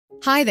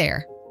Hi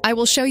there! I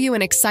will show you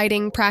an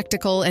exciting,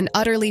 practical, and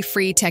utterly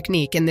free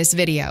technique in this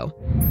video.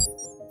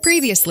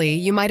 Previously,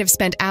 you might have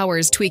spent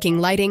hours tweaking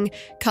lighting,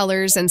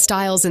 colors, and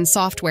styles in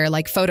software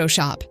like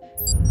Photoshop.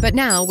 But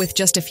now, with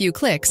just a few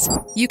clicks,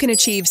 you can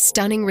achieve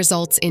stunning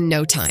results in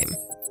no time.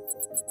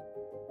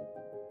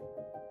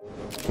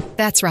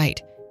 That's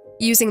right.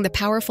 Using the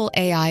powerful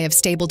AI of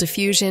Stable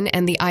Diffusion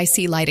and the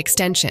IC Light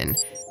extension,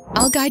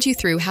 I'll guide you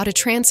through how to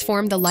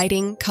transform the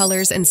lighting,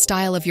 colors, and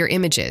style of your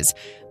images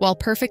while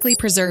perfectly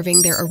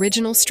preserving their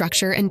original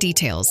structure and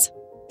details.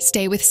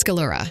 Stay with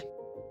Skillura.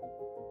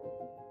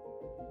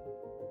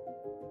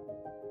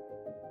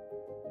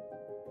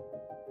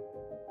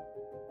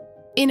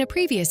 In a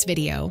previous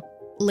video,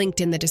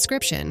 linked in the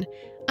description,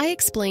 I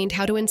explained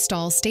how to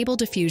install Stable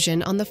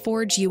Diffusion on the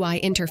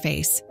ForgeUI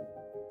interface.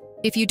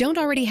 If you don't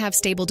already have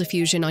Stable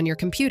Diffusion on your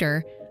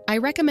computer, I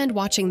recommend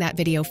watching that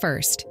video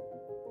first.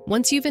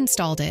 Once you've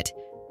installed it,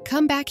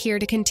 come back here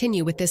to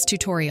continue with this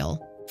tutorial.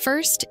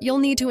 First, you'll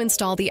need to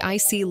install the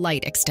IC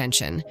Light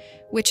extension,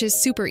 which is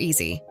super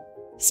easy.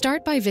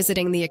 Start by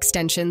visiting the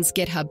extension's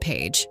GitHub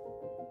page.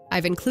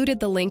 I've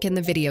included the link in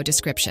the video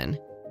description.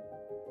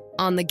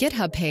 On the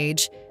GitHub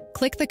page,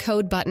 click the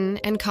code button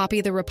and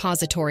copy the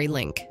repository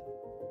link.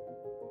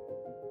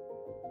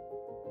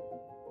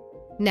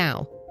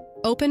 Now,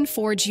 open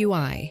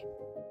ForgeUI.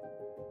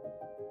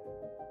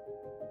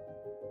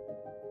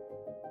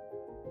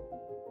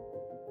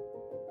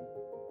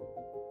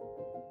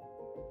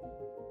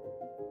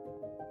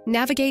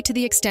 Navigate to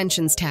the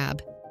Extensions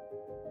tab.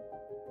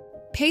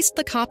 Paste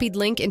the copied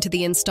link into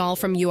the Install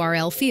from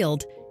URL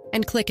field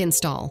and click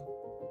Install.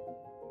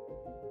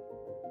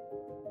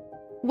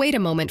 Wait a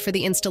moment for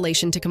the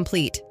installation to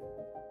complete.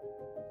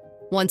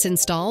 Once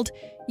installed,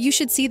 you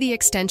should see the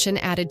extension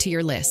added to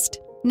your list.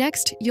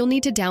 Next, you'll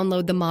need to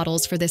download the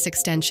models for this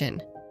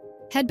extension.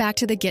 Head back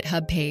to the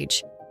GitHub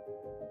page.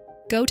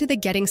 Go to the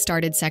Getting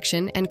Started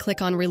section and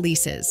click on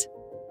Releases.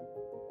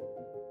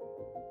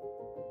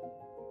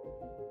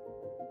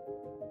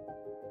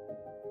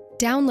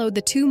 Download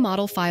the 2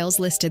 model files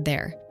listed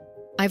there.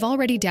 I've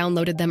already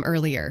downloaded them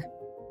earlier.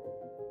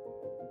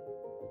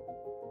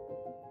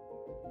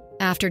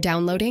 After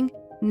downloading,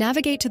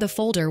 navigate to the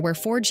folder where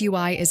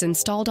ForgeUI is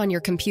installed on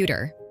your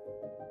computer.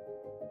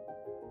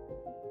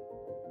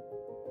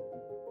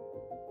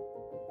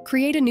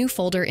 Create a new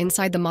folder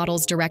inside the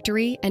models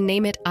directory and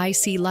name it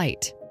IC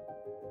Light.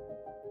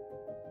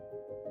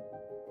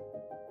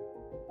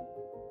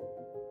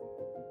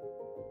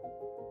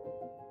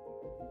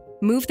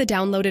 Move the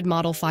downloaded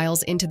model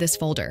files into this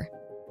folder.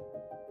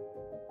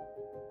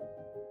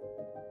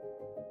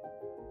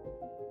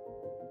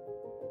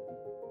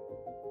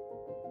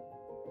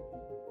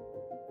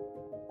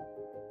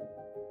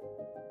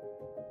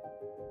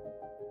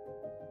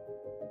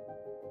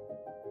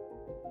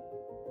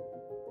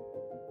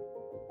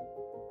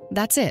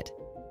 That's it.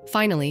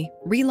 Finally,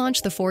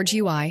 relaunch the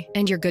ForgeUI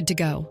and you're good to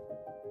go.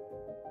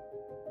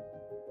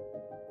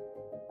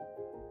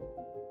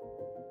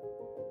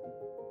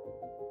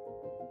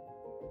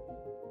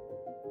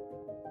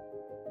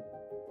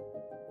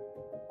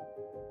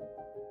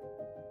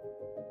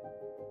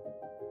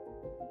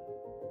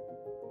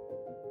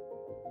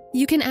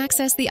 You can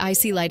access the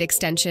IC Light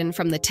extension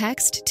from the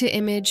Text to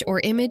Image or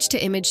Image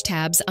to Image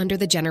tabs under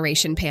the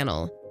Generation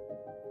panel.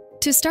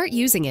 To start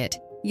using it,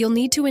 you'll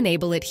need to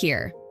enable it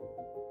here.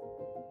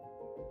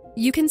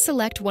 You can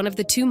select one of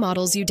the 2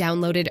 models you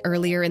downloaded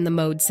earlier in the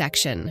Mode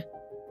section.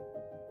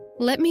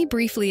 Let me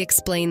briefly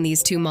explain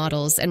these 2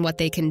 models and what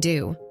they can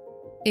do.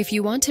 If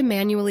you want to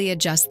manually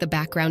adjust the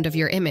background of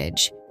your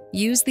image,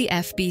 use the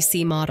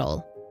FBC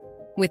model.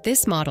 With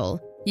this model,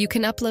 you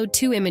can upload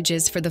 2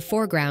 images for the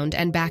foreground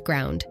and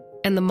background,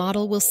 and the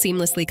model will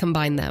seamlessly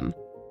combine them.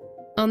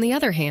 On the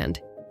other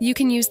hand, you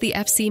can use the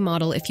FC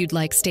model if you'd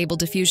like Stable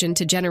Diffusion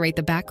to generate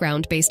the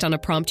background based on a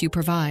prompt you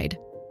provide,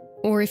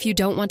 or if you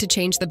don't want to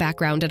change the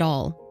background at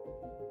all.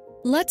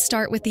 Let's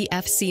start with the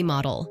FC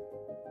model.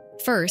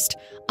 First,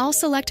 I'll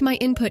select my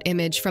input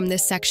image from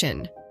this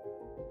section.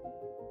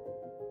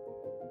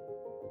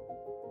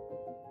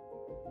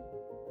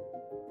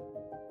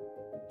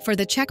 For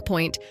the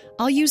checkpoint,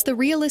 I'll use the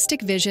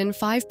Realistic Vision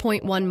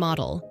 5.1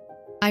 model.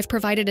 I've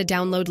provided a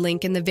download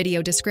link in the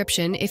video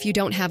description if you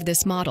don't have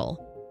this model.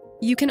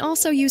 You can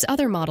also use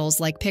other models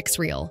like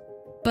Pixreal,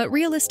 but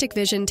Realistic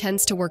Vision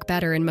tends to work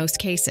better in most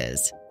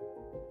cases.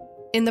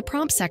 In the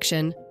prompt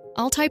section,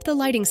 I'll type the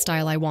lighting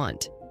style I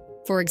want.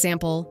 For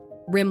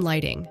example, rim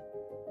lighting.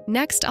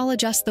 Next, I'll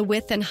adjust the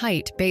width and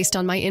height based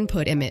on my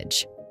input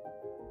image.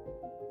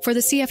 For the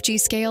CFG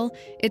scale,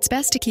 it's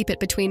best to keep it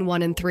between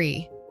 1 and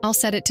 3. I'll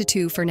set it to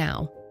 2 for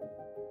now.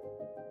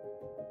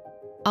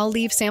 I'll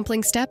leave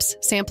sampling steps,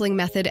 sampling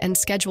method, and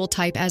schedule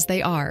type as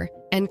they are,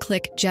 and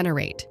click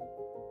Generate.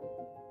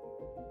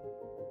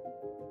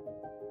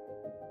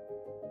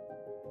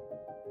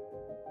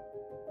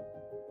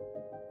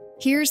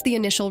 Here's the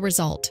initial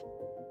result.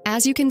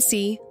 As you can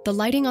see, the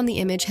lighting on the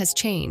image has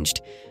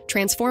changed,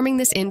 transforming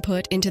this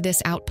input into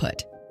this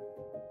output.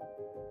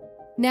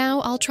 Now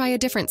I'll try a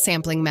different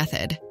sampling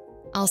method.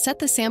 I'll set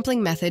the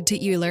sampling method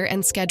to Euler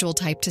and schedule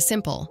type to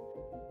simple.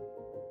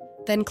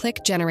 Then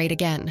click Generate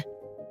again.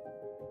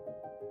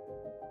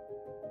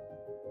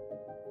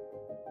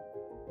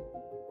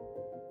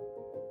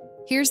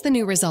 Here's the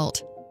new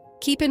result.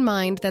 Keep in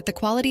mind that the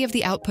quality of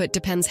the output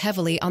depends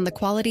heavily on the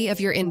quality of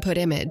your input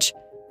image.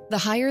 The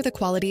higher the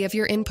quality of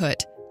your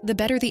input, the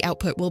better the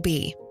output will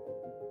be.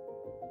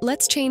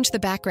 Let's change the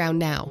background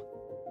now.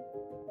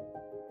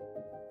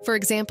 For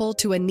example,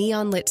 to a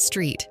neon-lit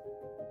street.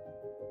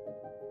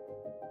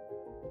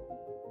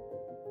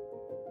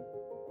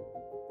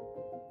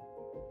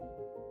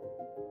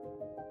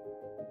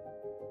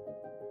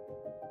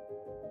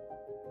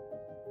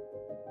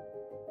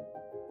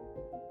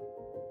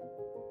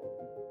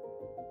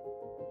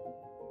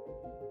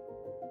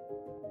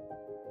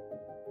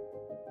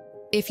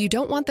 If you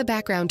don't want the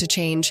background to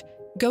change,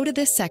 go to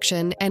this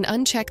section and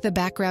uncheck the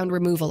background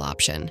removal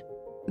option.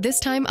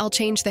 This time I'll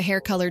change the hair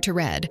color to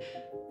red.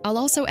 I'll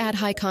also add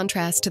high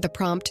contrast to the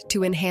prompt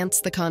to enhance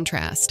the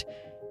contrast.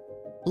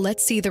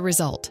 Let's see the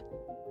result.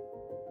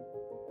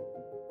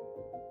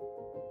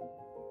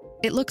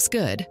 It looks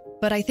good,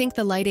 but I think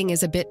the lighting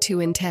is a bit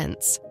too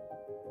intense.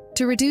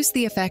 To reduce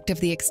the effect of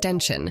the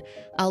extension,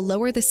 I'll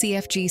lower the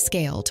CFG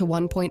scale to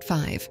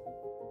 1.5.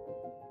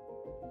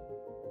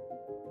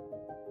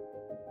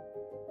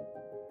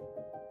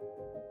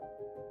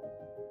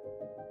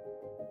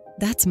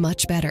 That's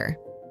much better.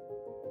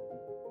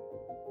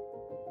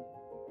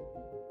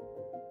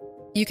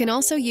 You can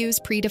also use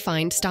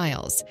predefined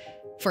styles.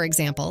 For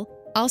example,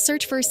 I'll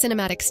search for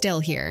cinematic still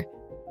here.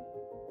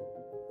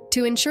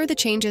 To ensure the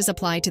changes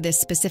apply to this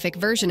specific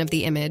version of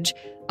the image,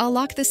 I'll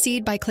lock the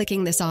seed by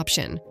clicking this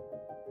option.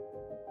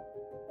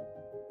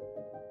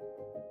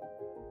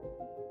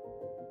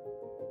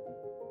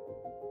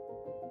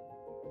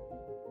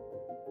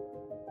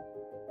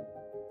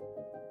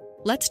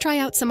 Let's try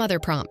out some other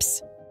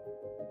prompts.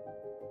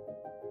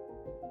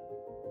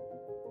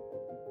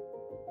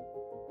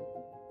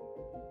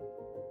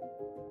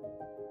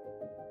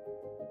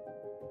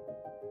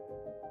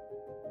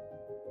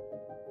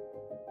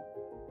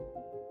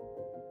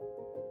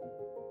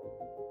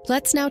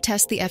 Let's now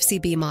test the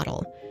FCB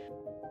model.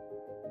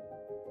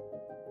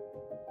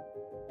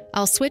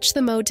 I'll switch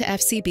the mode to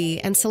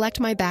FCB and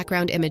select my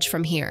background image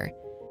from here.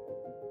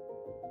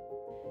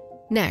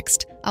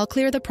 Next, I'll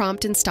clear the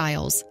prompt and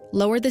styles,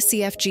 lower the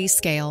CFG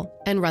scale,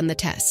 and run the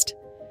test.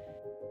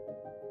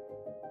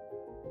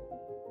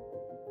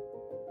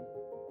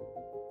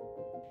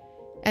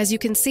 As you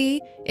can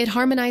see, it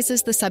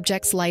harmonizes the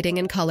subject's lighting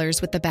and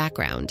colors with the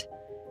background.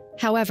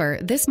 However,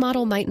 this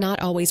model might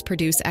not always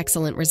produce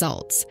excellent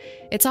results.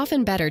 It's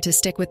often better to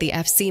stick with the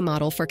FC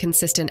model for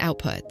consistent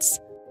outputs.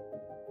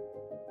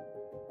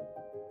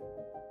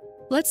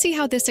 Let's see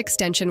how this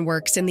extension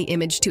works in the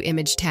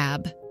Image-to-Image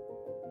tab.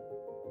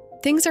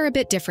 Things are a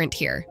bit different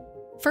here.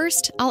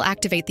 First, I'll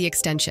activate the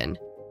extension.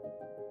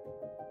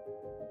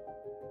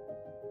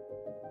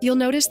 You'll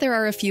notice there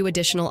are a few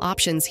additional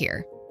options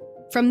here.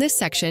 From this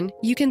section,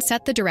 you can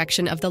set the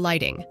direction of the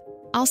lighting.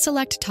 I'll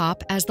select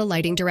Top as the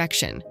lighting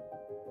direction.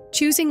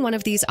 Choosing one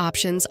of these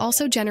options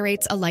also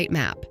generates a light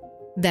map.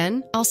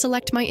 Then, I'll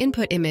select my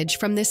input image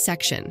from this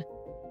section.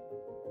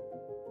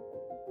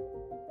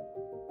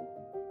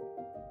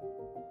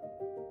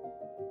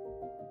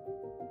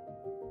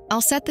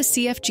 I'll set the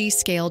CFG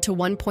scale to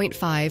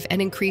 1.5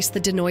 and increase the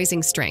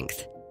denoising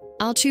strength.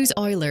 I'll choose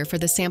Euler for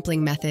the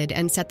sampling method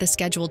and set the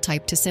schedule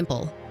type to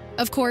simple.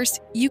 Of course,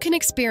 you can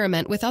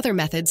experiment with other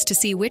methods to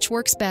see which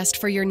works best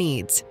for your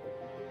needs.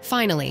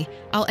 Finally,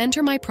 I'll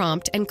enter my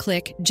prompt and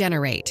click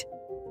Generate.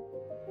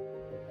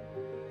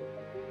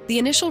 The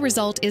initial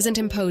result isn't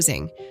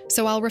imposing,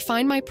 so I'll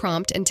refine my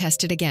prompt and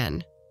test it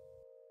again.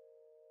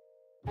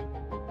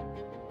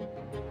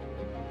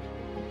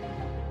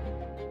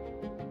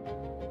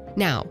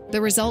 Now,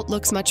 the result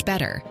looks much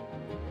better.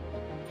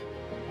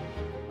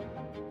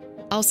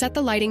 I'll set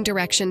the lighting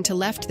direction to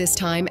left this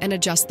time and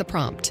adjust the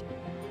prompt.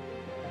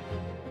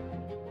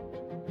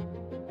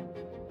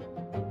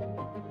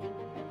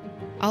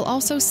 I'll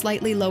also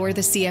slightly lower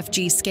the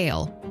CFG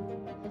scale.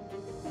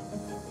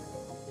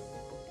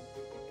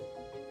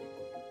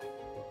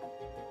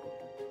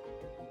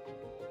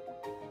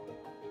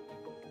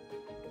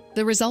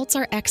 The results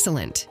are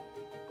excellent.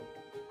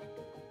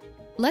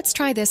 Let's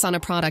try this on a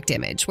product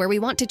image where we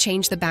want to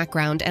change the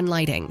background and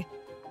lighting.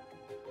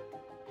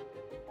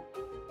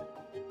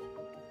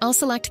 I'll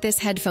select this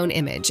headphone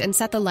image and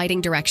set the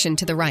lighting direction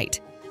to the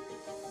right.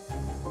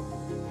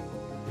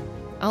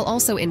 I'll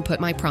also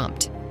input my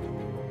prompt.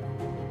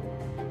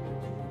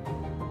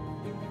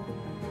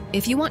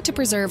 If you want to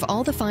preserve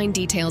all the fine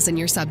details in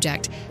your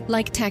subject,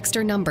 like text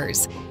or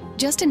numbers,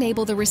 just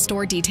enable the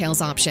Restore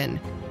Details option.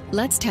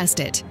 Let's test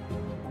it.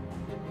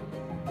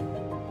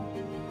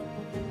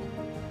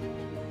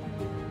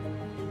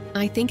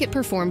 I think it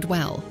performed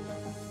well.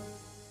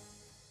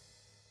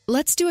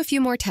 Let's do a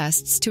few more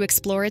tests to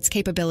explore its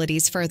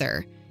capabilities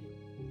further.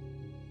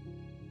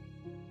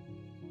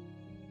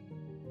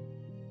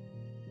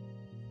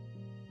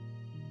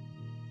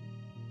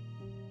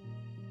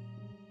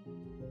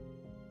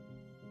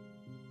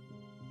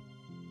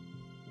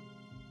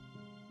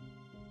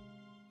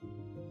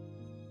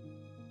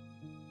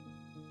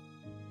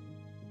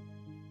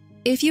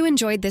 If you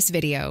enjoyed this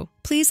video,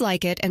 please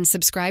like it and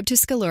subscribe to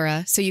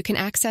Skillura so you can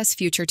access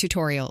future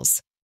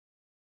tutorials.